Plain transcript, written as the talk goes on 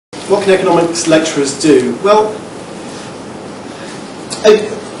what can economics lecturers do? Well,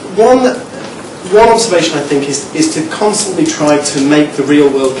 one observation I think is to constantly try to make the real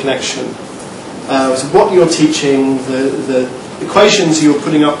world connection. So what you're teaching, the equations you're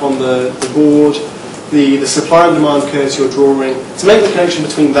putting up on the board, the supply and demand curves you're drawing, to make the connection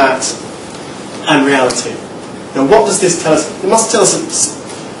between that and reality. Now, what does this tell us? It must tell us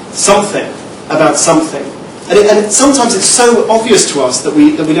something about something. And sometimes it's so obvious to us that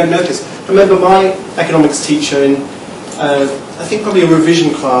we don't notice. I remember my economics teacher in, I think probably a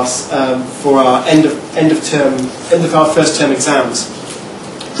revision class for our end of our first term exams,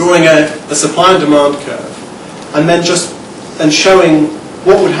 drawing a supply and demand curve, and then showing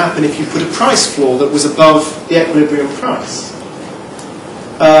what would happen if you put a price floor that was above the equilibrium price.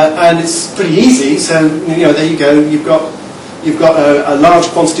 And it's pretty easy. So there you go. You've got a large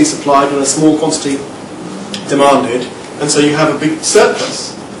quantity supplied and a small quantity demanded, and so you have a big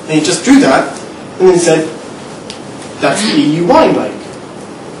surplus. And he just drew that, and then he said, "That's the EU wine lake."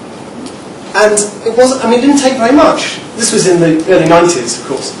 And it wasn't. I mean, it didn't take very much. This was in the early 90s, of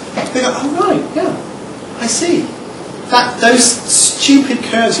course. They go, "Oh right, yeah, I see. Those stupid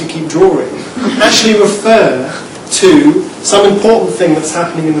curves you keep drawing actually refer to some important thing that's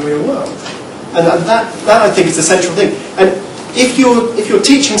happening in the real world." And that I think is the central thing. And if you're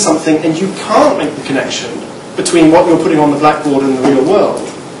teaching something and you can't make the connection between what you're putting on the blackboard and the real world,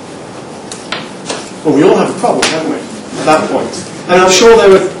 well, we all have a problem, haven't we? At that point. And I'm sure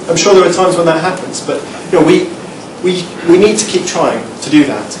there are times when that happens. But we need to keep trying to do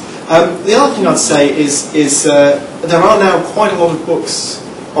that. The other thing I'd say is there are now quite a lot of books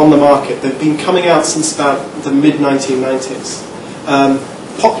on the market. They've been coming out since about the mid-1990s. And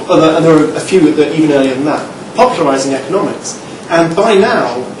there are a few that are even earlier than that, popularising economics. And by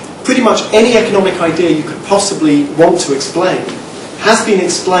now, pretty much any economic idea you could possibly want to explain has been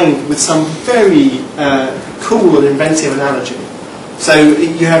explained with some very cool and inventive analogy. So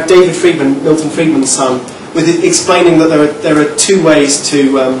you have David Friedman, Milton Friedman's son, with it explaining that there are two ways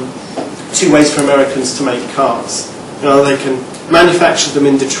for Americans to make cars. They can manufacture them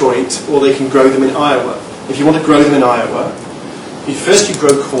in Detroit, or they can grow them in Iowa. If you want to grow them in Iowa, first you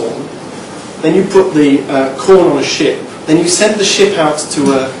grow corn, then you put the corn on a ship, then you send the ship out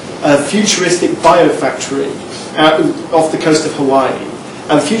to a futuristic biofactory off the coast of Hawaii,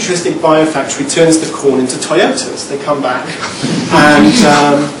 and the futuristic biofactory turns the corn into Toyotas. They come back, and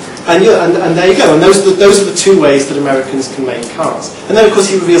there you go. And those are the two ways that Americans can make cars. And then, of course,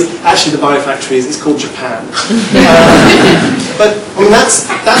 he reveals actually the biofactory is called Japan. But I mean,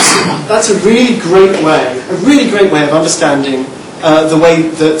 that's a really great way of understanding the way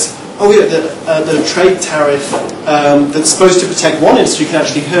that the trade tariff that's supposed to protect one industry can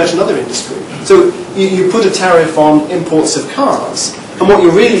actually hurt another industry. So you put a tariff on imports of cars, and what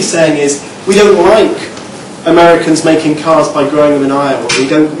you're really saying is we don't like Americans making cars by growing them in Iowa. We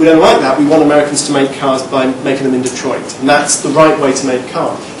don't like that. We want Americans to make cars by making them in Detroit, and that's the right way to make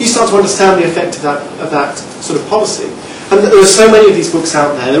cars. You start to understand the effect of that sort of policy. And there are so many of these books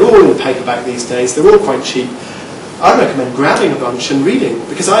out there. They're all in paperback these days. They're all quite cheap. I recommend grabbing a bunch and reading,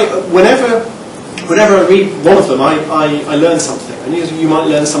 because whenever I read one of them, I learn something, and you might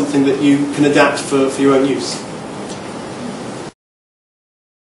learn something that you can adapt for your own use.